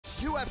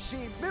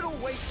UFC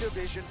middleweight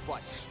division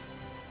fight.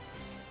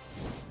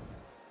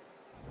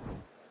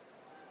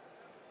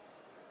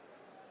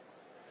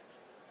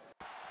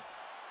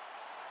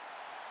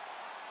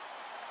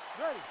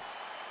 Ready.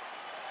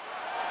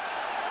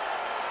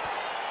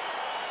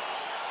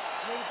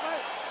 Ready to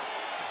fight.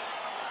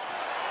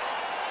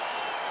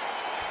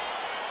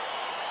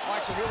 All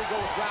right, so here we go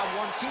with round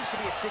one. Seems to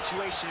be a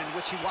situation in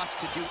which he wants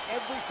to do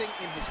everything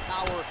in his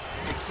power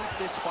to keep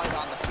this fight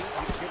on the feet.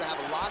 He's here to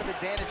have a lot of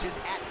advantages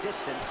at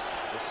distance.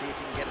 We'll see if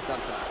he can get it done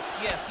tonight.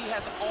 Yes, he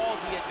has all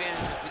the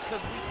advantages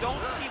because we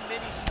don't see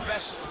many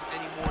specialists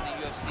anymore in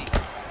the UFC.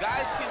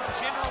 Guys can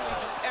generally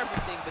do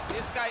everything, but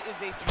this guy is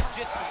a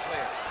jiu-jitsu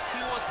player. He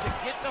wants to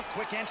get the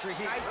quick entry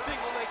here. Nice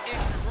single leg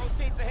entry.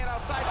 Rotates ahead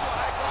outside to a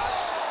high cross.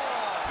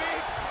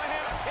 Big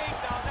slam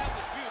takedown. That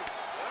was beautiful.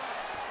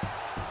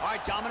 All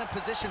right, dominant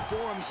position for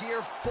him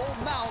here. Full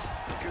mount.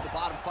 If you're the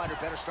bottom fighter,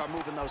 better start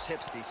moving those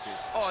hips, DC.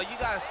 Oh, you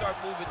got to start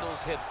moving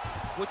those hips.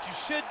 What you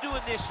should do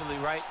initially,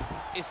 right,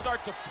 is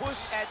start to push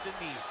at the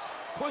knees.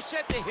 Push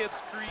at the hips,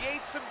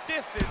 create some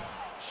distance,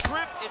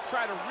 shrimp, and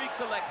try to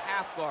recollect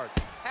half guard.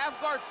 Half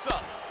guard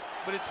sucks,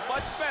 but it's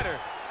much better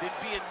than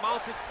being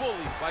mounted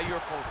fully by your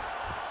opponent.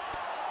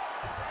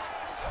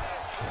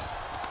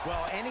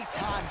 Well,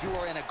 anytime you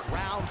are in a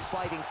ground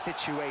fighting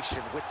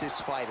situation with this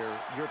fighter,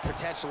 you're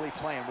potentially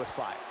playing with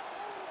fire.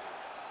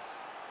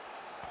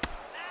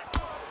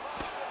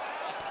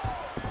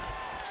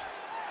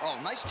 Oh,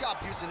 nice job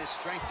using his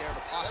strength there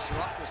to posture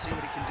up. We'll see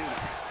what he can do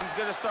now. He's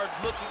going to start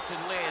looking to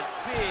land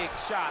big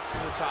shots to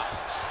the top.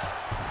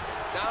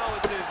 Now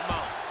it's his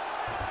mount.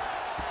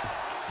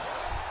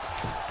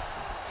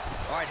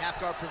 All right,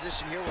 half guard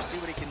position here. We'll see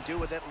what he can do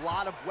with it. A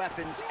lot of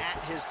weapons at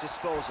his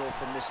disposal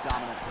from this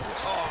dominant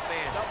position. Oh,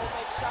 man. Double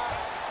leg shot.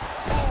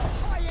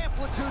 Oh, high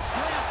amplitude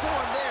slam for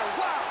him there.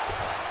 Wow.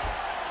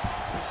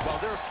 Well,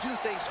 there are a few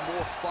things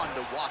more fun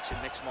to watch in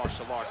mixed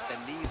martial arts than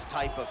these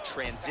type of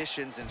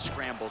transitions and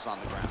scrambles on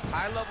the ground.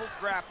 High-level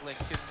grappling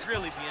can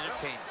really be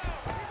entertaining.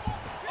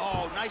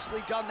 Oh,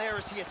 nicely done there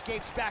as he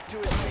escapes back to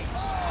his feet.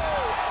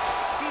 Oh!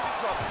 He's in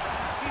trouble.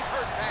 He's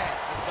hurt bad.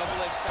 His double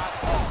leg shot.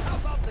 Oh, how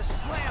about the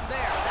slam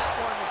there? That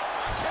one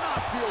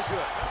cannot feel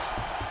good.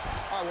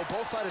 All right, well,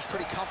 both fighters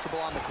pretty comfortable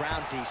on the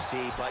ground,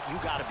 DC, but you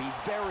got to be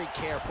very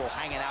careful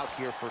hanging out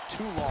here for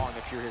too long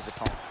if you're his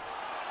opponent.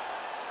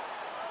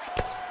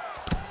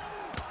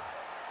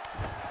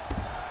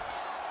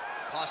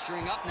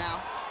 Posturing up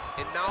now.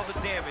 And now the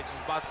damage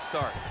is about to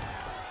start.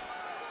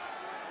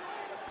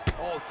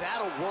 Oh,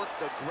 that'll work.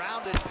 The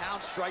ground and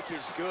pound strike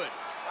is good.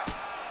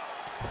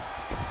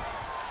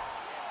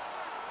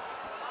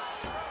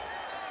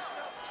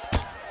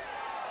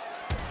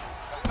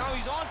 Now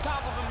he's on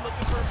top of him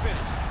looking for a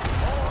finish.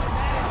 Oh, and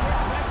that is it.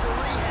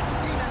 Referee has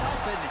seen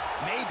enough, and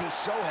maybe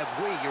so have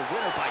we. Your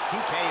winner by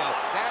TKO.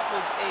 That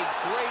was a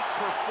great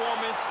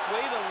performance.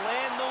 Way to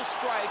land those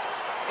strikes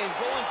and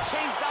go and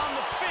chase down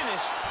the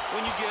finish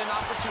when you get an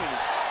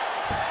opportunity.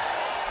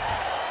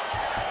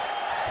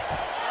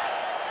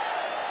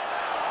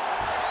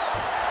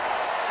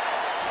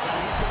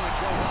 He's going to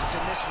enjoy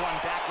watching this one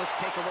back. Let's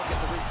take a look at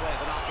the replay of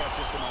the knockout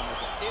just a moment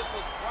ago. It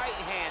was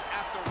right hand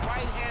after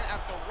right hand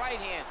after right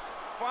hand.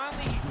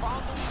 Finally, he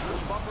found him.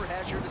 Bruce Buffer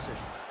has your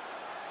decision.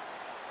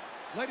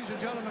 Ladies and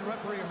gentlemen,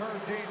 referee Herb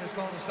Dean has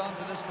called a stop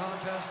to this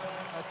contest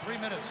at 3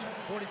 minutes,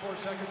 44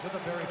 seconds of the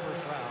very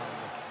first round.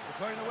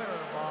 Declaring the winner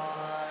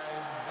by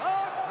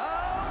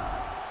knockout,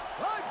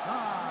 right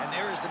time. And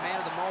there is the man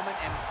of the moment,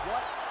 and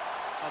what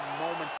a moment.